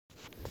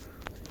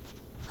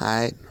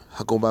Alright,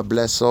 I go by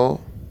Bless Soul,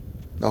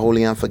 the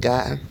Holy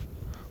Unforgotten,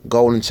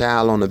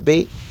 GoldenChyld on the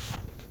beat.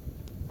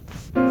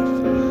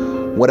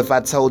 What if I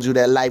told you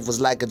that life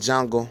was like a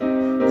jungle?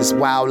 This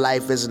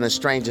wildlife isn't a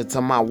stranger to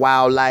my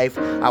wildlife.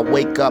 I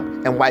wake up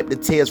and wipe the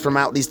tears from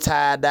out these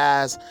tired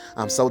eyes.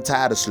 I'm so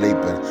tired of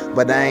sleeping,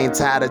 but I ain't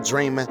tired of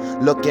dreaming.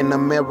 Look in the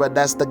mirror,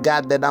 that's the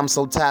God that I'm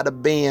so tired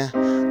of being.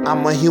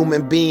 I'm a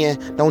human being,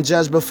 don't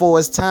judge before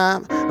it's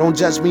time. Don't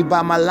judge me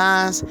by my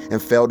lines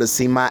and fail to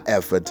see my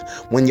effort.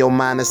 When your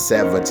mind is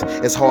severed,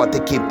 it's hard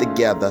to keep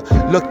together.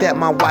 Looked at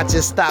my watch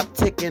and stopped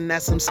ticking,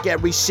 that's some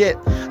scary shit.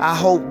 I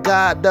hope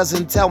God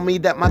doesn't tell me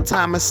that my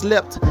time has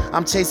slipped.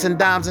 I'm chasing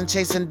dimes and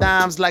chasing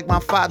dimes like my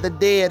father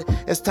did.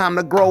 It's time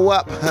to grow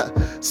up,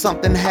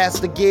 something has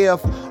to give.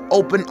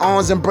 Open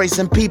arms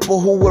embracing people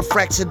who were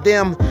fractured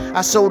them.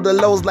 I show the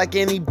lows like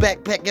any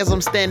backpack as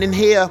I'm standing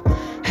here.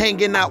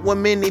 Hanging out with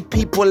many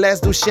people as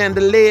do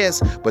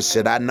chandeliers. But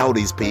should I know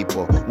these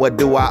people? What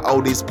do I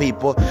owe these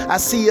people? I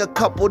see a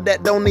couple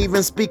that don't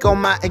even speak on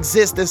my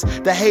existence.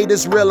 The hate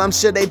is real, I'm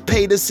sure they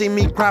pay to see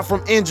me cry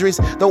from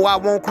injuries. Though I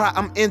won't cry,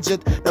 I'm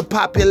injured. The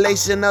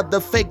population of the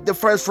fake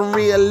differs from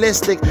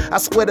realistic. I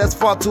swear there's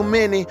far too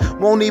many.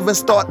 Won't even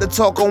start to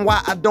talk on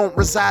why I don't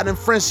reside in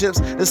friendships.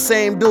 The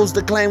same dudes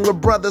that claim we're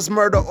brothers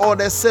murder all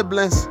their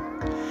siblings.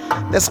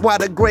 That's why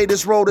the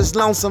greatest road is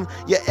lonesome.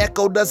 Your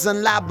echo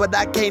doesn't lie, but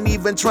I can't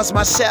even trust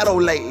my shadow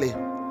lately.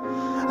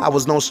 I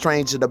was no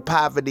stranger to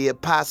poverty,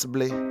 it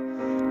possibly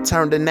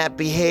turned a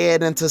nappy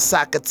head into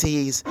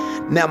Socrates.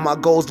 Now my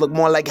goals look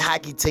more like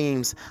hockey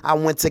teams. I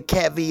went to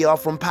caviar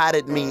from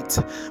potted meat.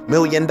 $1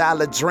 million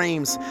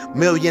dreams, $1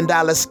 million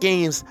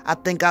schemes. I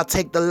think I'll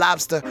take the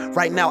lobster.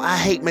 Right now I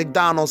hate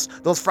McDonald's.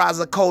 Those fries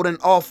are cold and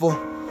awful.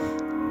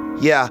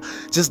 Yeah,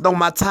 just know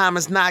my time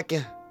is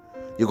knocking.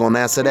 You gonna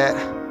answer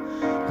that?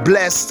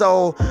 Blessed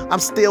soul, I'm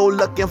still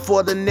looking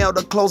for the nail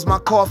to close my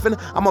coffin.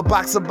 I'm a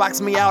boxer,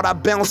 box me out, I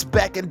bounce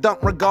back and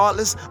dunk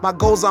regardless. My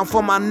goals aren't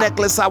for my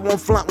necklace, I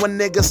won't flaunt when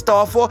niggas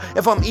starve for.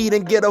 If I'm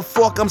eating, get a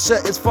fork, I'm sure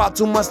it's far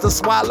too much to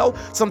swallow.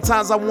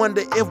 Sometimes I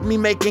wonder if me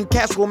making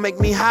cash will make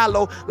me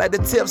hollow. Like the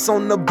tips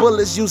on the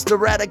bullets used to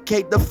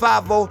eradicate the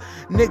 5-0.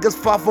 Niggas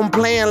far from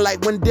playing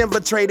like when Denver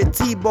traded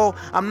Tebow.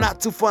 I'm not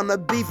too fun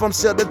of beef, I'm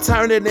sure to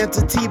turn it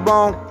into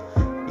T-bone.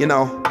 You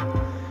know,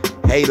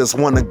 haters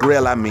wanna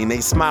grill,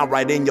 they smile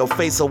right in your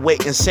face,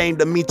 awaiting shame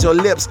to meet your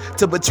lips,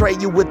 to betray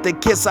you with the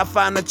kiss. I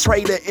find a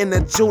traitor in the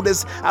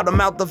Judas, out the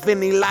mouth of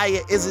any liar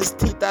is his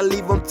teeth, I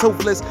leave him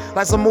toothless.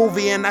 Like some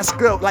movie and I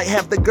script like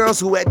half the girls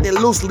who acted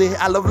loosely.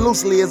 I love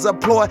loosely as a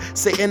ploy,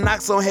 Satan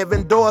knocks on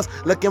heaven doors,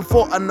 looking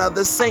for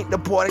another saint to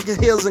pour at his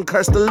heels and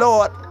curse the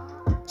Lord.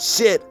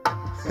 Shit.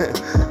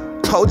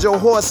 Hold your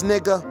horse,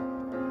 nigga.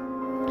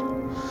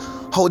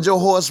 Hold your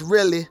horse,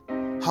 really.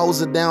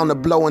 Hose it down to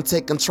blow and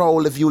take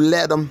control if you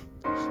let him.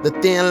 The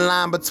thin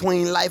line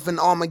between life and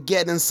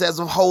Armageddon says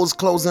of hoes,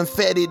 clothes, and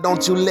fetty,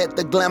 don't you let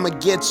the glamour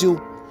get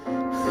you.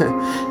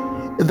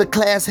 If the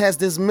class has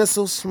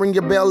dismissals, ring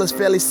your bell is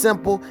fairly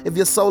simple. If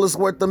your soul is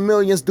worth the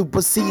millions, do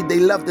proceed, they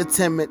love the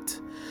timid.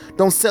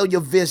 Don't sell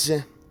your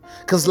vision,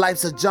 cause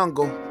life's a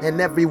jungle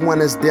and everyone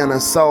is dinner.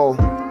 So,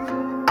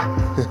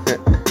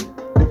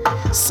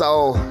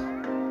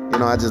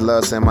 I just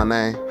love saying my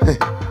name.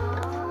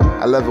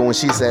 I love it when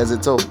she says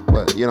it too,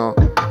 but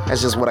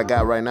that's just what I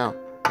got right now.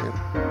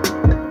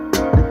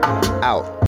 Out.